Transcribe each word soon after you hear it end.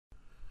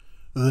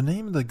The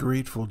name of the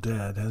Grateful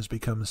Dead has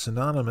become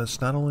synonymous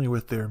not only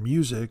with their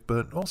music,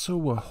 but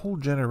also a whole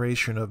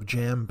generation of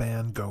jam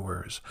band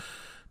goers.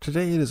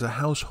 Today it is a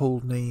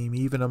household name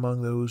even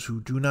among those who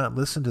do not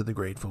listen to the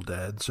Grateful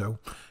Dead, so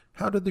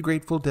how did the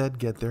Grateful Dead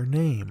get their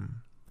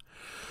name?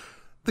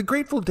 The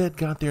Grateful Dead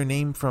got their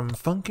name from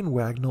Funk and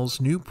Wagnalls'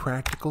 New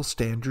Practical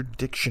Standard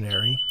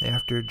Dictionary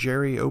after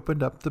Jerry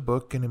opened up the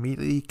book and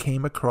immediately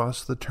came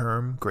across the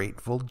term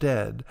Grateful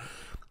Dead.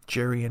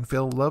 Jerry and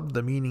Phil loved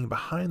the meaning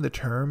behind the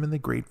term, and the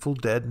Grateful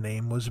Dead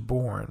name was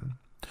born.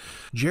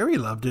 Jerry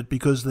loved it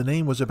because the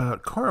name was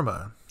about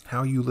karma,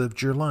 how you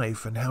lived your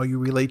life and how you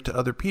relate to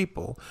other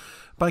people.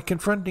 By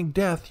confronting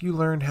death, you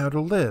learn how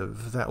to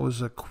live. That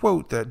was a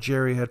quote that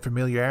Jerry had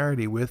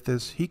familiarity with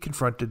as he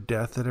confronted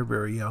death at a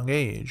very young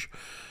age.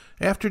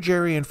 After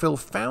Jerry and Phil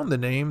found the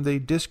name, they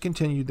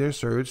discontinued their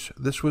search.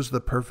 This was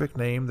the perfect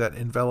name that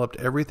enveloped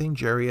everything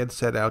Jerry had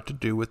set out to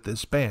do with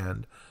this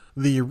band.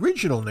 The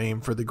original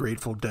name for the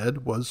Grateful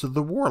Dead was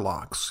the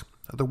Warlocks.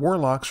 The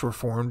Warlocks were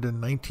formed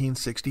in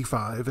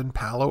 1965 in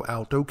Palo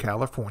Alto,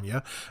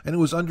 California, and it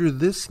was under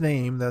this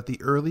name that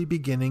the early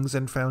beginnings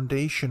and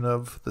foundation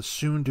of the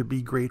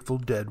soon-to-be Grateful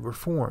Dead were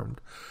formed.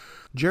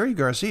 Jerry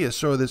Garcia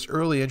saw this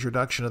early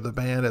introduction of the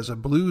band as a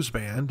blues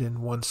band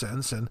in one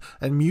sense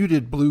and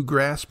muted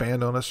bluegrass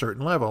band on a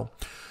certain level.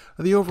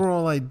 The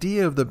overall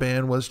idea of the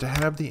band was to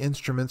have the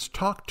instruments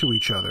talk to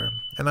each other,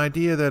 an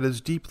idea that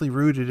is deeply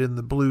rooted in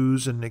the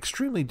blues and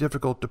extremely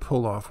difficult to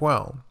pull off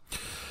well.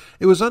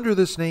 It was under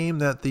this name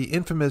that the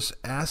infamous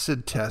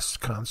acid test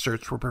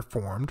concerts were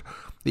performed.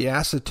 The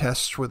acid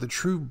tests were the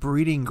true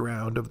breeding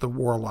ground of the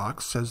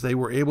Warlocks, as they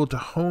were able to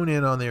hone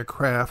in on their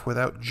craft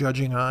without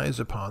judging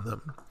eyes upon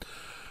them.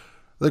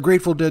 The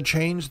Grateful Dead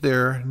changed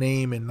their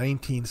name in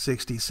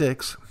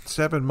 1966,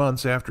 7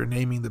 months after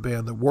naming the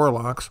band the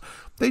Warlocks.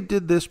 They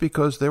did this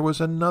because there was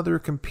another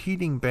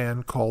competing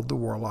band called the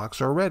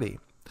Warlocks already.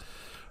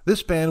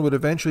 This band would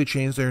eventually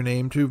change their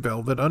name to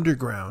Velvet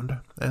Underground,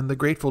 and the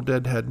Grateful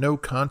Dead had no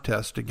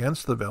contest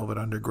against the Velvet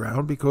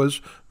Underground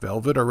because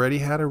Velvet already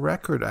had a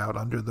record out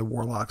under the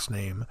Warlocks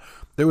name.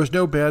 There was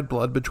no bad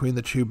blood between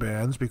the two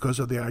bands because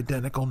of the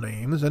identical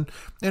names, and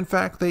in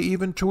fact they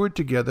even toured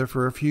together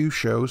for a few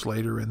shows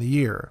later in the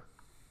year.